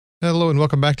Hello and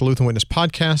welcome back to Lutheran Witness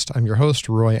Podcast. I'm your host,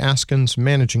 Roy Askins,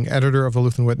 managing editor of the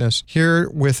Lutheran Witness, here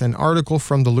with an article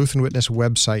from the Lutheran Witness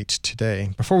website today.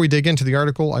 Before we dig into the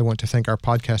article, I want to thank our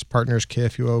podcast partners,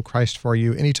 KFUO, Christ for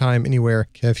You, anytime, anywhere,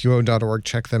 kfuo.org.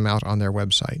 Check them out on their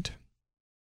website.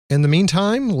 In the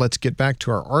meantime, let's get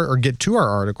to our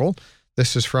article.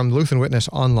 This is from Lutheran Witness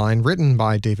Online, written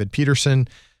by David Peterson,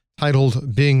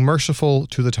 titled Being Merciful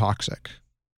to the Toxic.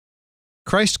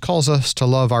 Christ calls us to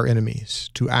love our enemies,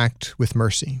 to act with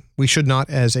mercy. We should not,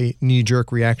 as a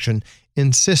knee-jerk reaction,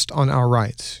 insist on our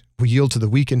rights. We yield to the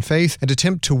weak in faith and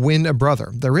attempt to win a brother.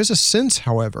 There is a sense,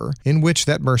 however, in which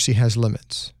that mercy has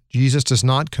limits. Jesus does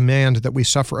not command that we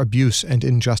suffer abuse and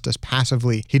injustice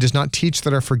passively. He does not teach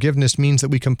that our forgiveness means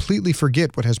that we completely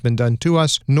forget what has been done to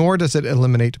us, nor does it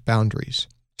eliminate boundaries.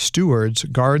 Stewards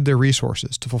guard their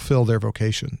resources to fulfill their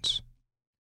vocations.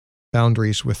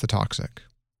 Boundaries with the toxic.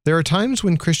 There are times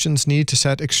when Christians need to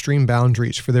set extreme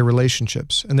boundaries for their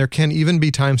relationships, and there can even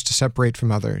be times to separate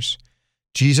from others.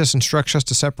 Jesus instructs us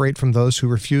to separate from those who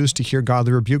refuse to hear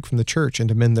godly rebuke from the church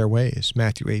and amend their ways,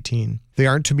 Matthew 18. They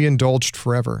aren't to be indulged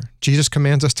forever. Jesus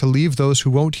commands us to leave those who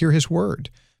won't hear his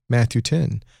word, Matthew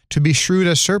 10. To be shrewd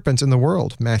as serpents in the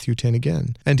world, Matthew 10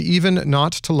 again. And even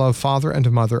not to love father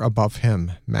and mother above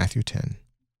him, Matthew 10.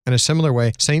 In a similar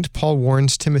way, St. Paul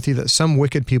warns Timothy that some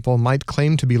wicked people might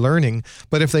claim to be learning,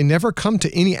 but if they never come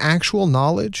to any actual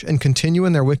knowledge and continue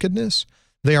in their wickedness,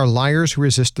 they are liars who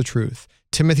resist the truth.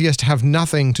 Timothy is to have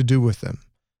nothing to do with them.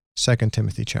 2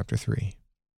 Timothy chapter 3.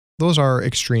 Those are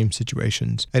extreme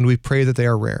situations, and we pray that they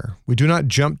are rare. We do not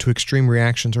jump to extreme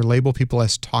reactions or label people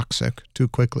as toxic too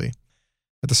quickly.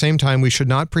 At the same time, we should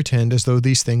not pretend as though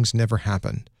these things never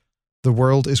happen. The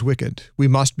world is wicked. We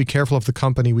must be careful of the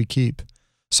company we keep.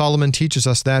 Solomon teaches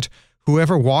us that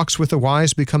whoever walks with the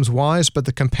wise becomes wise, but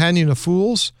the companion of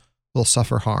fools will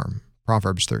suffer harm.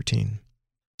 Proverbs 13.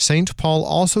 St. Paul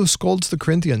also scolds the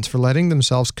Corinthians for letting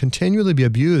themselves continually be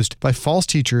abused by false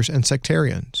teachers and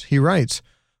sectarians. He writes,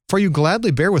 "For you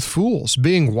gladly bear with fools,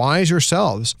 being wise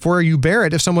yourselves. For you bear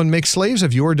it if someone makes slaves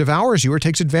of you, or devours you, or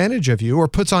takes advantage of you, or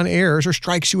puts on airs, or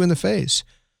strikes you in the face.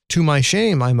 To my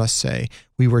shame, I must say,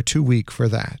 we were too weak for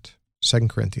that." 2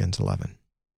 Corinthians 11.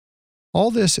 All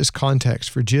this is context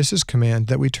for Jesus' command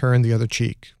that we turn the other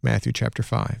cheek, Matthew chapter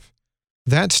 5.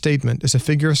 That statement is a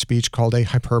figure of speech called a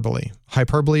hyperbole.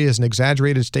 Hyperbole is an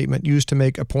exaggerated statement used to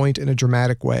make a point in a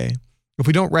dramatic way. If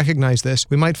we don't recognize this,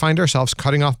 we might find ourselves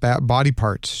cutting off body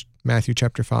parts, Matthew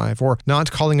chapter 5, or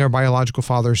not calling our biological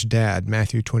fathers dad,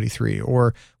 Matthew 23,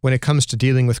 or when it comes to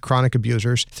dealing with chronic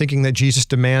abusers, thinking that Jesus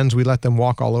demands we let them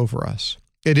walk all over us.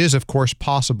 It is, of course,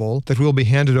 possible that we will be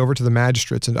handed over to the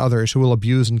magistrates and others who will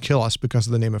abuse and kill us because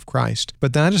of the name of Christ.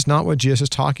 But that is not what Jesus is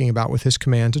talking about with his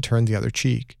command to turn the other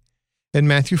cheek. In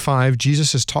Matthew 5,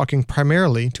 Jesus is talking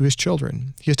primarily to his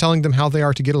children. He is telling them how they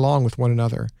are to get along with one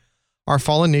another. Our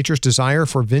fallen nature's desire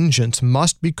for vengeance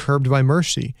must be curbed by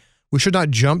mercy. We should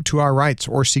not jump to our rights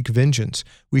or seek vengeance.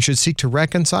 We should seek to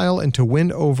reconcile and to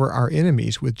win over our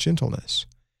enemies with gentleness.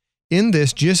 In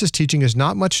this, Jesus' teaching is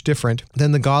not much different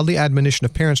than the godly admonition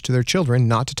of parents to their children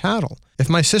not to tattle. If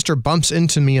my sister bumps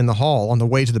into me in the hall on the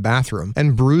way to the bathroom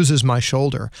and bruises my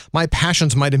shoulder, my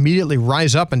passions might immediately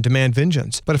rise up and demand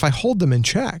vengeance. But if I hold them in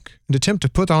check and attempt to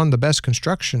put on the best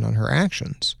construction on her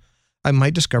actions, I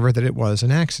might discover that it was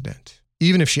an accident.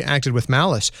 Even if she acted with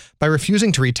malice, by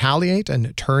refusing to retaliate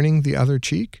and turning the other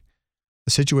cheek,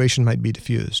 the situation might be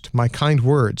diffused. My kind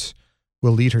words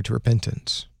will lead her to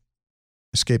repentance.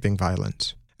 Escaping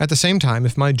violence. At the same time,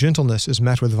 if my gentleness is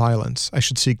met with violence, I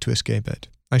should seek to escape it.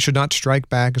 I should not strike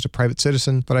back as a private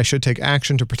citizen, but I should take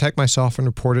action to protect myself and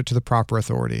report it to the proper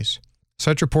authorities.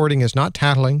 Such reporting is not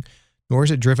tattling, nor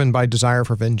is it driven by desire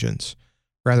for vengeance.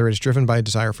 Rather, it is driven by a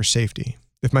desire for safety.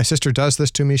 If my sister does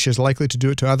this to me, she is likely to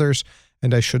do it to others,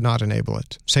 and I should not enable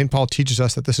it. St. Paul teaches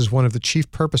us that this is one of the chief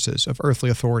purposes of earthly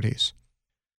authorities.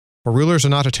 For rulers are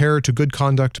not a terror to good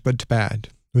conduct, but to bad.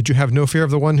 Would you have no fear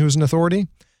of the one who is in authority?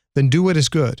 Then do what is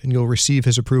good, and you'll receive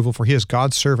his approval, for he is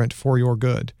God's servant for your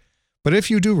good. But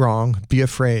if you do wrong, be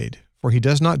afraid, for he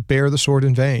does not bear the sword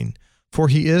in vain. For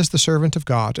he is the servant of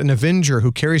God, an avenger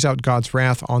who carries out God's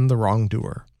wrath on the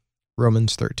wrongdoer.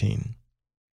 Romans 13.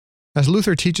 As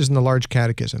Luther teaches in the Large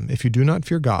Catechism, if you do not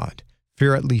fear God,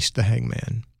 fear at least the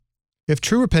hangman. If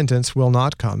true repentance will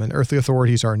not come and earthly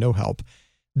authorities are no help,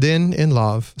 then, in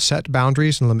love, set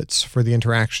boundaries and limits for the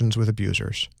interactions with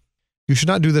abusers. You should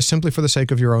not do this simply for the sake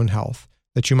of your own health,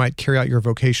 that you might carry out your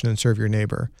vocation and serve your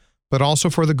neighbor, but also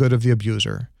for the good of the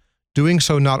abuser. Doing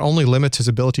so not only limits his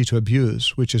ability to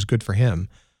abuse, which is good for him,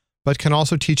 but can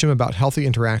also teach him about healthy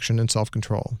interaction and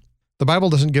self-control. The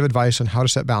Bible doesn't give advice on how to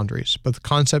set boundaries, but the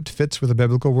concept fits with a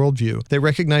biblical worldview that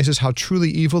recognizes how truly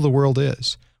evil the world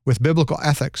is, with biblical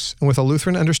ethics and with a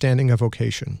Lutheran understanding of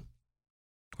vocation.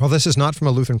 While this is not from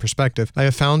a Lutheran perspective, I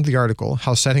have found the article,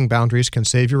 How Setting Boundaries Can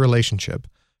Save Your Relationship,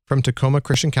 from Tacoma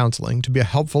Christian Counseling to be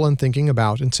helpful in thinking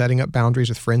about and setting up boundaries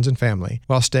with friends and family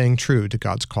while staying true to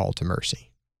God's call to mercy.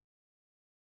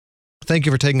 Thank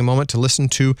you for taking a moment to listen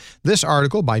to this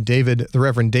article by the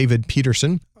Reverend David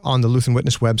Peterson on the Lutheran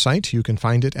Witness website. You can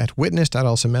find it at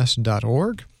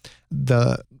witness.lcms.org.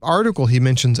 The article he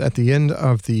mentions at the end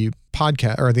of the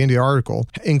podcast, or at the end of the article,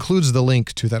 includes the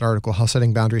link to that article, How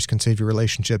Setting Boundaries Can Save Your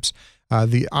Relationships.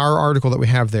 Our article that we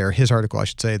have there, his article, I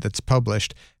should say, that's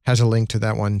published, has a link to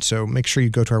that one. So make sure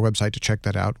you go to our website to check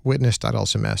that out,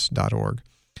 witness.lcms.org.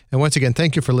 And once again,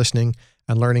 thank you for listening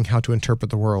and learning how to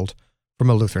interpret the world from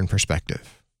a Lutheran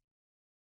perspective.